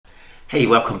Hey,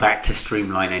 welcome back to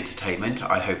Streamline Entertainment.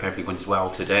 I hope everyone's well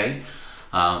today.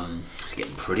 It's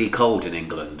getting pretty cold in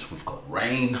England. We've got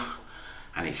rain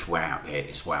and it's wet out there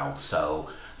as well. So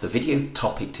the video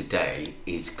topic today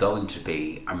is going to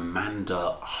be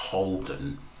Amanda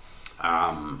Holden,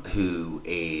 who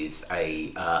is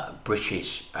a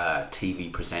British TV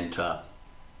presenter.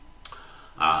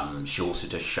 She also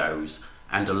does shows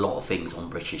and a lot of things on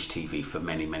British TV for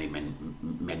many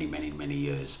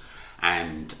years.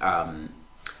 And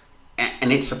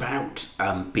it's about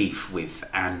beef with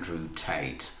Andrew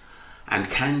Tate and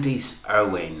Candace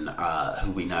Owen,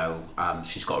 who we know.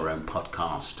 She's got her own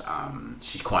podcast.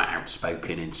 She's quite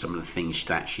outspoken in some of the things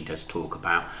that she does talk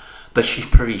about, but she's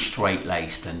pretty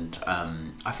straight-laced and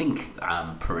I think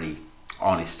pretty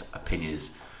honest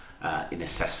opinions in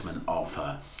assessment of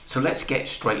her. So let's get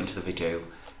straight into the video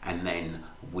and then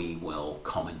we will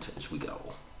comment as we go.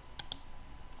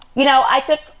 You know,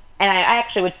 and I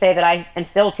actually would say that I am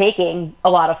still taking a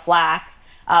lot of flack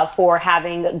for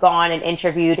having gone and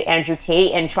interviewed Andrew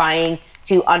Tate and trying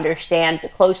to understand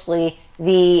closely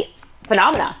the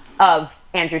phenomena of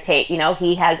Andrew Tate. You know,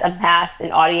 he has amassed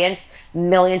an audience,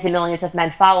 millions and millions of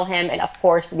men follow him, and of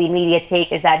course the media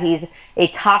take is that he's a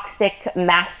toxic,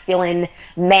 masculine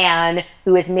man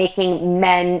who is making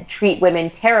men treat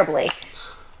women terribly.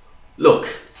 Look,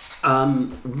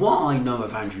 what I know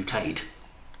of Andrew Tate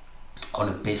on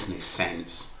a business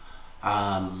sense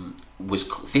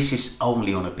this is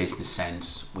only on a business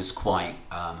sense, was quite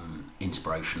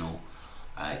inspirational,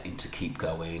 and to keep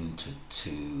going,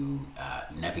 to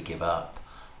never give up,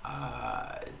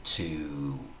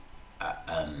 to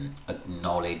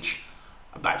acknowledge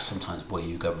about sometimes where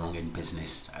you go wrong in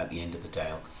business at the end of the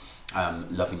day,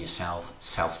 loving yourself,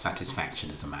 self-satisfaction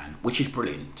as a man, which is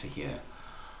brilliant to hear.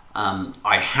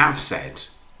 I have said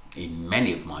in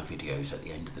many of my videos at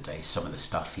the end of the day, some of the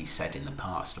stuff he said in the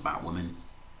past about women,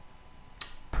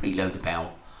 pretty low the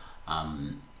bell,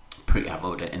 pretty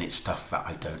avoid it, and it's stuff that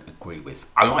I don't agree with.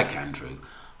 I like Andrew.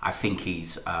 I think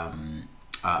he's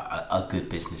a good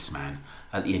businessman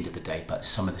at the end of the day, but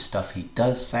some of the stuff he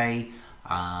does say,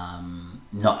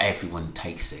 not everyone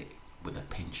takes it with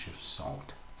a pinch of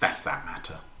salt. That's that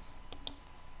matter.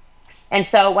 And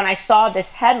so when I saw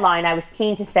this headline, I was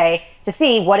keen to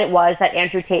see what it was that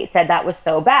Andrew Tate said that was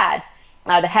so bad.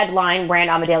 The headline ran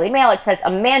on the Daily Mail. It says,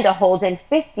 Amanda Holden,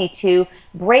 52,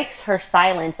 breaks her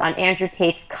silence on Andrew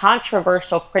Tate's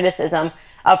controversial criticism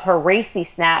of her racy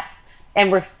snaps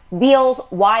and reveals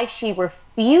why she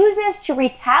refuses to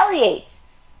retaliate.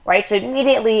 Right? So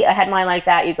immediately a headline like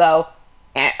that, you go,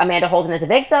 Amanda Holden is a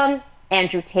victim.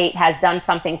 Andrew Tate has done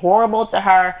something horrible to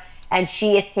her, and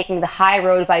she is taking the high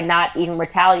road by not even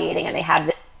retaliating. And they have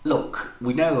this. Look,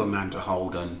 we know Amanda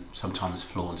Holden sometimes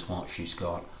flaunts what she's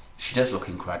got. She does look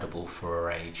incredible for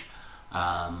her age.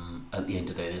 At the end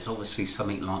of the day, there's obviously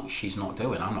something like she's not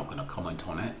doing. I'm not going to comment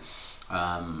on it.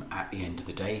 At the end of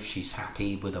the day, if she's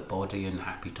happy with her body and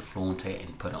happy to flaunt it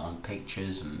and put it on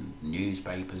pictures and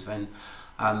newspapers, then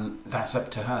that's up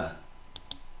to her.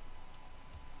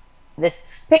 This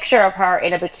picture of her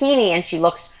in a bikini, and she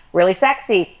looks really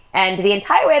sexy. And the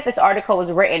entire way that this article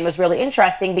was written was really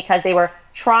interesting because they were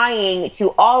trying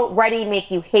to already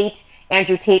make you hate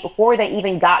Andrew Tate before they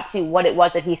even got to what it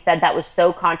was that he said that was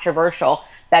so controversial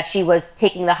that she was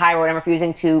taking the high road and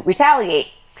refusing to retaliate.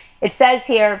 It says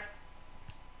here,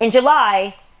 in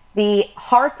July, the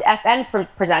Heart FN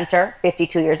presenter,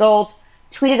 52 years old,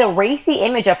 tweeted a racy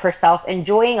image of herself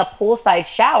enjoying a poolside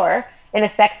shower in a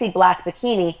sexy black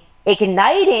bikini,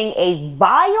 igniting a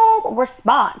vile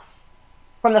response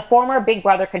from the former Big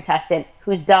Brother contestant,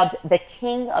 who's dubbed the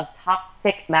king of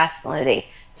toxic masculinity.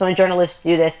 So when journalists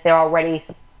do this, they're already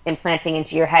implanting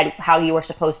into your head how you are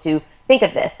supposed to think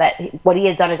of this, that what he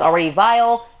has done is already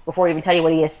vile before he even tell you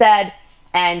what he has said,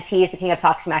 and he is the king of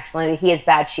toxic masculinity. He is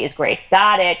bad, she is great.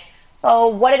 Got it. So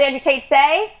what did Andrew Tate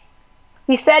say?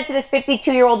 He said to this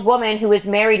 52-year-old woman who is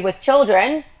married with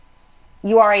children,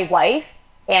 you are a wife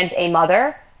and a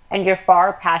mother, and you're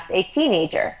far past a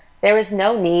teenager. There is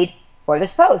no need for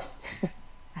this post.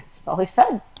 That's all he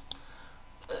said.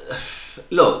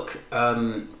 Look,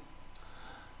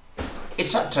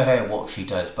 it's up to her what she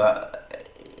does,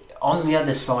 but on the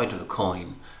other side of the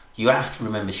coin, you have to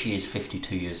remember she is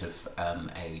 52 years of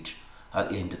age at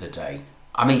the end of the day.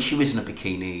 I mean, she was in a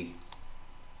bikini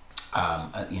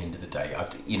at the end of the day.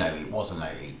 You know, it wasn't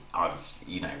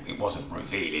it wasn't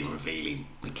revealing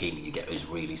bikini. You get those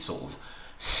really sort of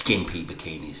skimpy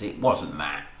bikinis. It wasn't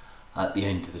that. At the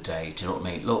end of the day, do you know what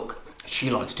I mean? Look, she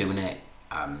likes doing it.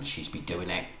 She's been doing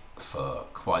it for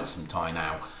quite some time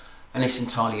now, and it's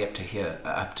entirely up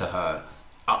to her.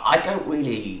 I don't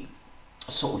really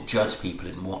sort of judge people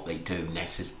in what they do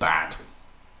unless it's bad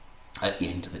at the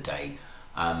end of the day,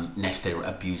 unless they're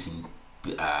abusing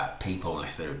people,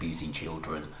 unless they're abusing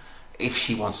children. If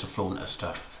she wants to flaunt her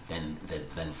stuff, then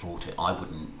flaunt it. I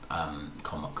wouldn't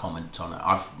comment on it.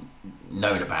 I've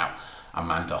known about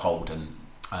Amanda Holden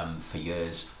for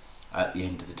years at the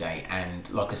end of the day, and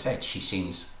like I said, she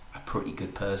seems a pretty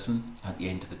good person at the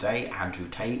end of the day. Andrew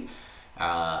Tate,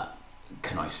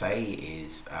 can I say,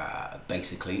 is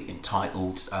basically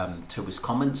entitled to his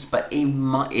comments, but in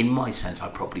my sense, I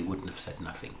probably wouldn't have said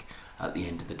nothing at the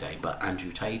end of the day. But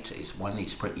Andrew Tate is one,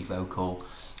 he's pretty vocal,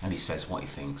 and he says what he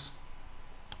thinks.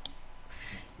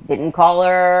 Didn't call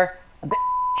her a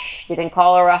bitch, didn't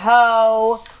call her a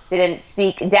hoe, didn't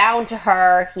speak down to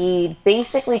her. He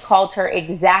basically called her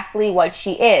exactly what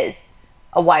she is.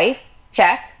 A wife,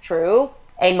 check, true.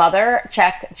 A mother,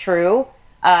 check, true.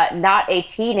 Not a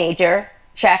teenager,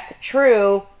 check,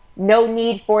 true. No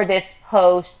need for this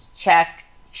post, check,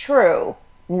 true.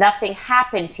 Nothing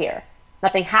happened here.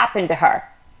 Nothing happened to her.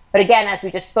 But again, as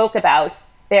we just spoke about,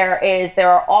 there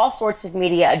are all sorts of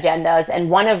media agendas, and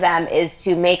one of them is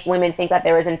to make women think that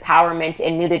there is empowerment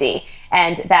in nudity,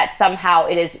 and that somehow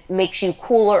makes you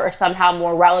cooler or somehow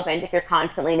more relevant if you're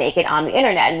constantly naked on the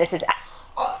internet. And this is,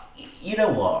 you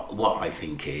know what I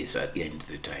think is, at the end of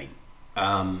the day,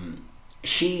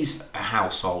 she's a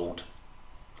household,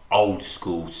 old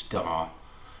school star.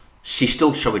 She's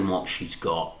still showing what she's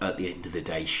got at the end of the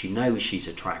day. She knows she's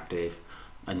attractive,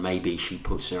 and maybe she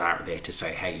puts her out there to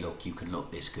say, hey, look, you can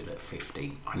look this good at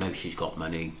 50. I know she's got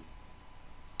money.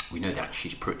 We know that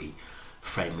she's pretty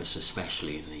famous,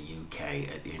 especially in the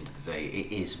UK at the end of the day.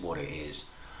 It is what it is.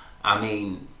 I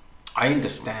mean, I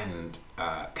understand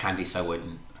Candace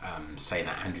Owens saying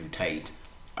that Andrew Tate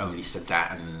only said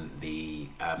that, and the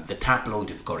tabloid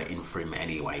have got it in for him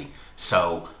anyway,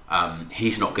 so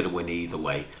he's not going to win either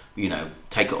way. You know,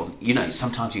 take it on. You know,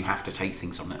 sometimes you have to take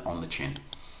things on the chin.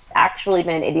 Actually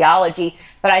been an ideology,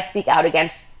 but I speak out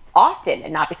against often,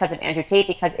 and not because of Andrew Tate,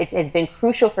 because it has been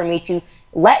crucial for me to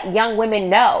let young women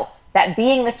know that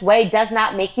being this way does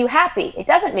not make you happy. It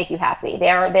doesn't make you happy.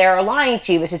 They're lying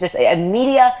to you. This is just a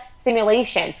media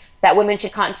simulation that women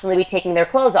should constantly be taking their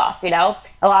clothes off. You know,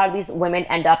 a lot of these women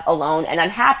end up alone and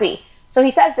unhappy. So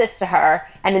he says this to her,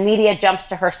 and the media jumps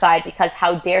to her side because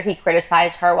how dare he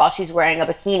criticize her while she's wearing a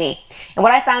bikini. And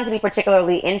what I found to be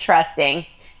particularly interesting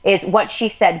is what she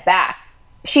said back.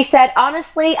 She said,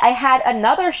 honestly, I had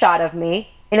another shot of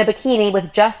me in a bikini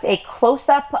with just a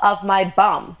close-up of my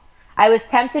bum. I was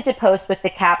tempted to post with the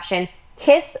caption,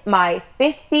 kiss my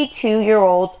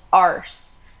 52-year-old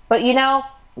arse. But you know,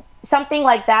 something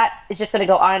like that is just going to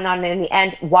go on, and in the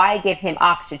end, why give him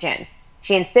oxygen?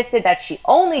 She insisted that she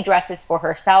only dresses for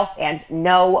herself and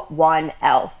no one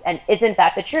else. And isn't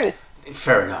that the truth?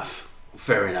 Fair enough.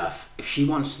 Fair enough. If she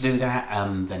wants to do that,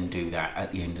 then do that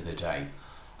at the end of the day.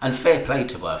 And fair play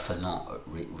to her for not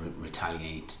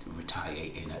retaliating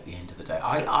at the end of the day.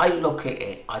 I look at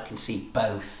it, I can see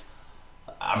both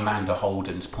Amanda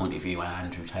Holden's point of view and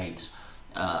Andrew Tate's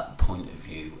point of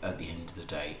view at the end of the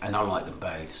day. And I like them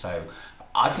both. So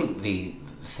I think the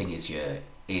thing is,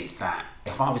 is that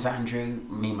if I was Andrew,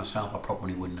 me myself, I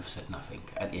probably wouldn't have said nothing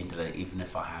at the end of the day, even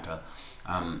if I had a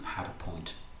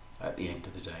point at the end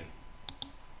of the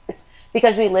day.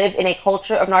 Because we live in a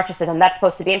culture of narcissism that's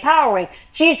supposed to be empowering.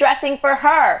 She's dressing for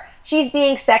her. She's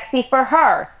being sexy for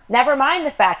her. Never mind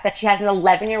the fact that she has an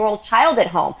 11-year-old child at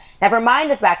home. Never mind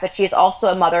the fact that she is also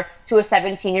a mother to a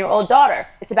 17-year-old daughter.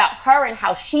 It's about her and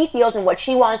how she feels and what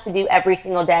she wants to do every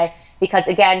single day. Because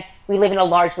again, we live in a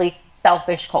largely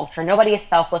selfish culture. Nobody is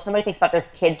selfless. Nobody thinks about their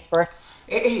kids first.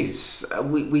 It is.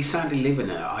 We sadly live in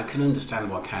it. I can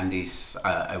understand what Candace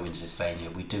Owens is saying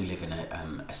here. We do live in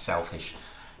a selfish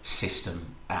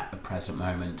system at the present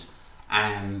moment,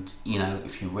 and you know,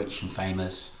 if you're rich and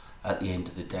famous, at the end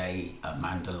of the day,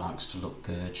 Amanda likes to look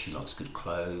good. She likes good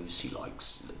clothes. She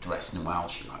likes dressing well.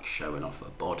 She likes showing off her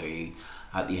body.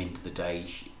 At the end of the day,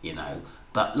 you know.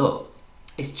 But look,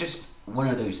 it's just one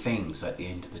of those things. At the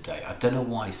end of the day, I don't know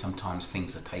why sometimes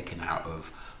things are taken out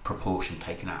of proportion,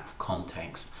 taken out of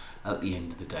context. At the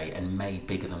end of the day, and made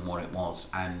bigger than what it was.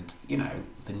 And you know,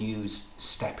 the news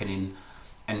stepping in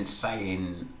and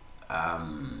saying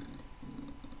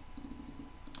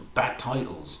bad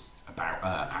titles about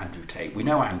Andrew Tate. We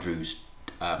know Andrew's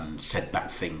said bad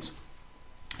things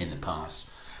in the past,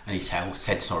 and he's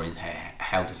said sorry,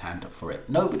 held his hand up for it.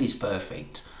 Nobody's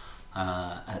perfect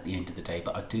at the end of the day,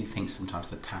 but I do think sometimes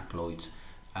the tabloids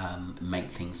make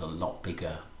things a lot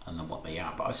bigger than what they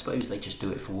are. But I suppose they just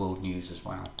do it for world news as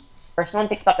well. Someone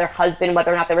thinks about their husband,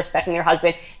 whether or not they're respecting their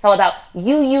husband. It's all about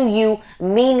you,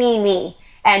 me.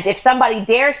 And if somebody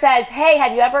dare says, hey,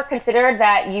 have you ever considered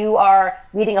that you are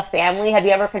leading a family? Have you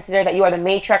ever considered that you are the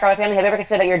matriarch of a family? Have you ever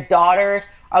considered that your daughters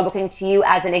are looking to you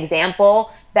as an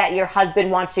example, that your husband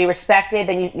wants to be respected?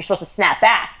 Then you're supposed to snap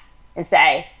back and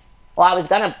say, well,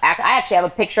 I actually have a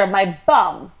picture of my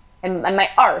bum and my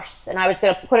arse, and I was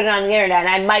going to put it on the internet, and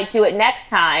I might do it next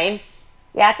time.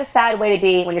 Yeah, it's a sad way to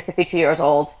be when you're 52 years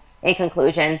old. In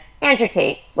conclusion, Andrew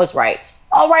Tate was right.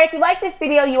 All right, if you like this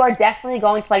video, you are definitely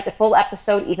going to like the full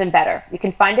episode even better. You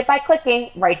can find it by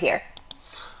clicking right here.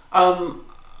 I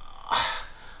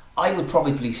would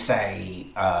probably say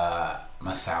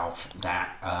myself that,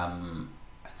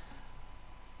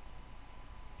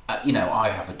 you know, I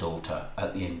have a daughter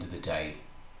at the end of the day,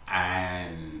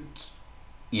 and,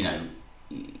 you know,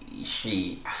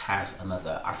 she has a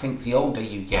mother. I think the older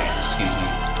you get,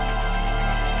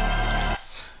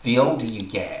 the older you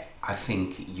get, I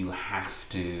think you have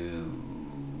to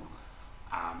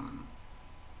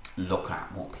look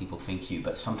at what people think of you.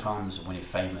 But sometimes when you're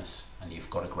famous and you've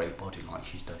got a great body like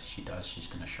she does, she's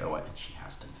going to show it, and she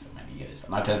has done for many years.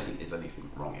 And I don't think there's anything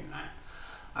wrong in that.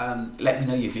 Let me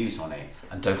know your views on it,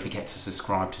 and don't forget to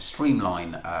subscribe to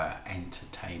Streamline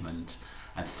Entertainment.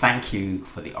 And thank you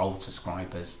for the old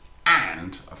subscribers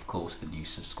and, of course, the new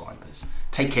subscribers.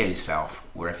 Take care of yourself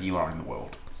wherever you are in the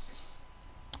world.